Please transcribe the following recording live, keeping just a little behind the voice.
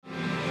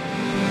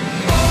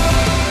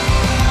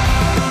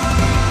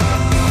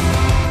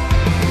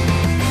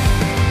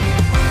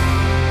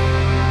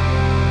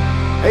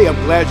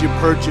I'm glad you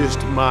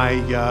purchased my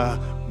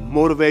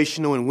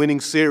motivational and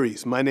winning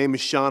series. My name is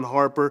Sean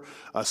Harper,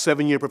 a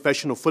 7-year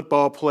professional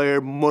football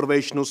player,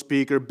 motivational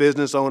speaker,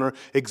 business owner,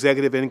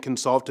 executive and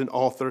consultant,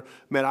 author.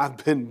 Man,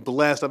 I've been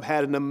blessed. I've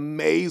had an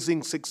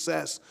amazing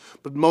success.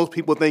 But most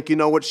people think, you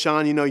know what,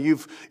 Sean,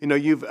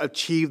 you've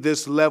achieved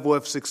this level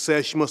of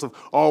success. You must have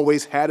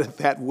always had it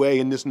that way,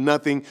 and there's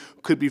nothing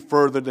could be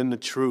further than the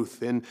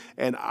truth. And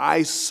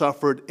I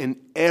suffered in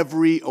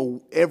every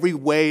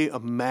way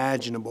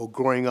imaginable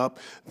growing up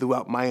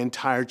throughout my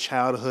entire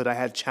childhood. I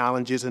had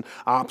challenges and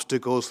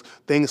obstacles,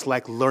 things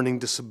like learning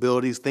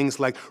disabilities, things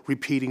like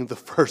repeating the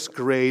first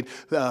grade,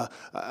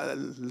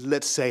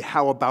 let's say,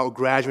 how about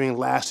graduating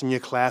last in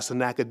your class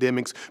in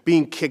academics,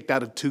 being kicked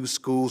out of 2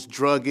 schools,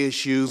 drug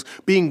issues,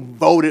 being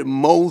voted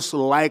most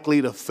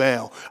likely to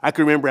fail. I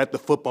can remember at the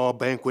football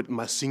banquet in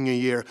my senior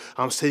year,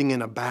 I'm sitting in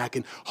the back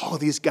and all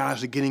these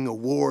guys are getting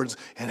awards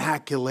and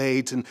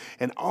accolades,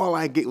 and all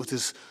I get was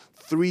this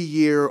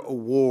 3-year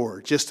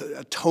award, just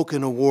a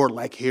token award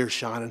like here,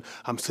 Sean, and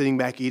I'm sitting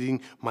back eating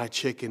my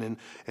chicken,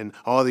 and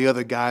all the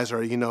other guys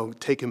are,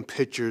 taking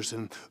pictures,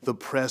 and the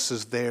press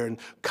is there, and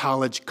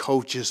college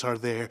coaches are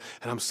there,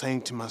 and I'm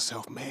saying to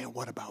myself, man,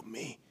 what about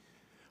me?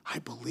 I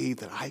believe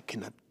that I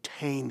can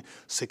obtain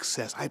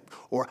success,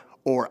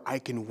 or I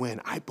can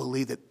win. I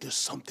believe that there's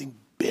something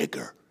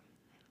bigger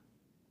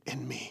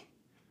in me.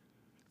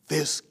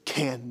 This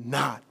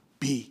cannot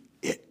be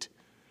it.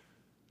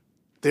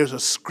 There's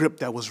a script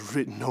that was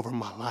written over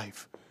my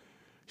life.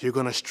 You're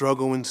going to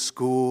struggle in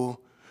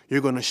school. You're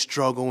going to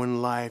struggle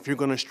in life. You're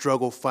going to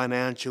struggle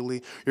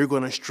financially. You're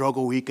going to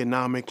struggle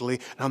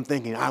economically. And I'm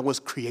thinking, I was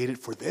created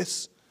for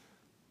this.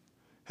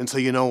 And so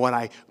you know what?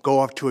 I go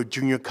off to a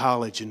junior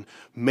college in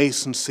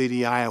Mason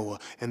City, Iowa.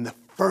 And the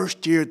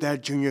first year at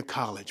that junior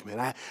college,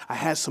 man, I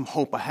had some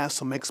hope. I had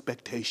some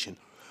expectation.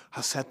 I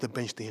sat the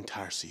bench the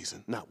entire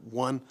season, not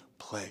one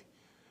play.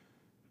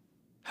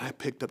 And I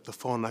picked up the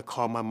phone and I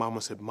called my mom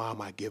and said,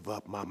 Mom, I give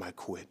up. Mom, I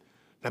quit.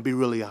 Now, be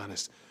really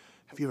honest.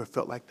 Have you ever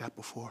felt like that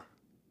before?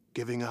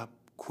 Giving up,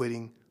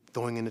 quitting,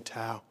 throwing in the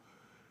towel,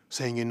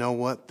 saying, you know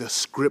what? The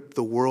script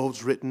the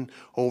world's written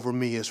over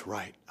me is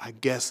right. I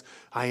guess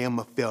I am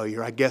a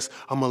failure. I guess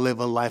I'm going to live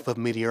a life of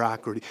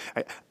mediocrity.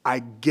 I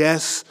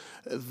guess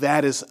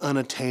that is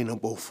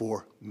unattainable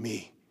for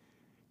me.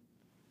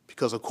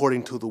 Because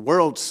according to the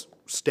world's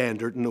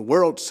standard in the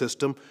world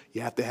system,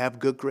 you have to have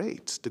good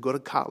grades to go to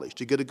college,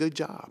 to get a good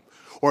job.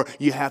 Or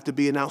you have to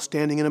be an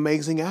outstanding and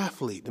amazing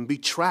athlete and be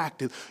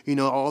tracked and,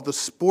 all the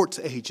sports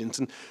agents.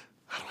 And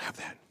I don't have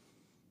that.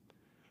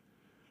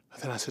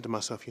 But then I said to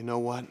myself, you know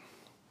what?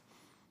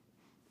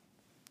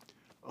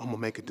 I'm going to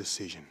make a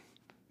decision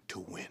to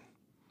win.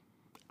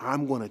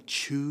 I'm going to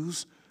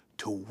choose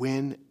to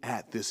win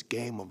at this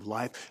game of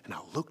life. And I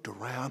looked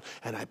around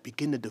and I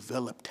began to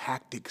develop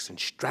tactics and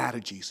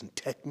strategies and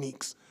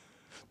techniques.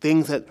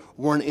 Things that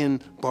weren't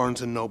in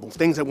Barnes & Noble,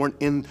 things that weren't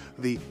in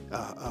the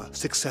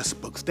success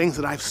books, things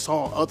that I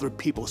saw other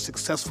people,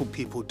 successful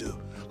people do,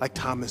 like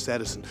Thomas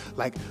Edison,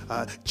 like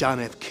John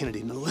F. Kennedy,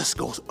 and the list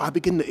goes. I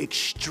begin to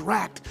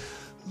extract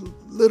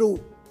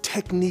little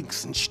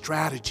techniques and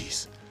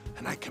strategies,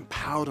 and I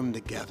compile them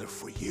together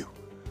for you.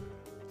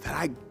 That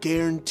I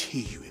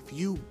guarantee you, if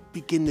you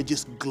begin to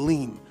just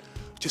glean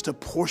just a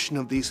portion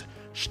of these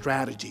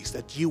strategies,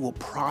 that you will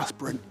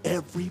prosper in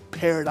every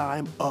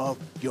paradigm of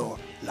your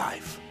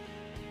life.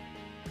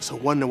 So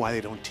wonder why they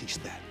don't teach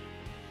that.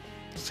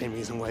 Same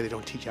reason why they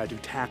don't teach you how to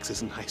do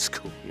taxes in high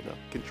school,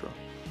 control.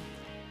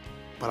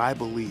 But I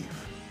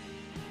believe,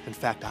 in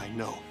fact, I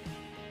know,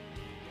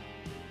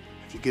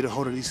 if you get a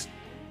hold of these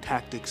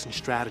tactics and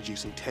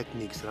strategies and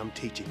techniques that I'm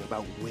teaching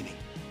about winning,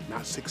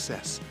 not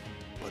success,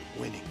 but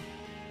winning,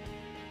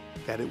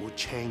 that it will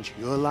change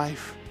your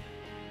life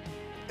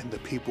and the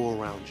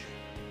people around you.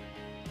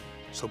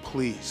 So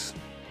please,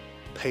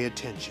 pay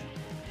attention,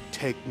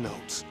 take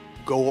notes,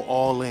 go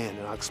all in,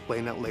 and I'll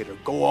explain that later.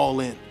 Go all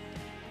in,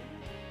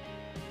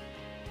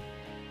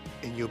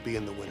 and you'll be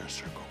in the winner's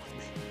circle with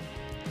me.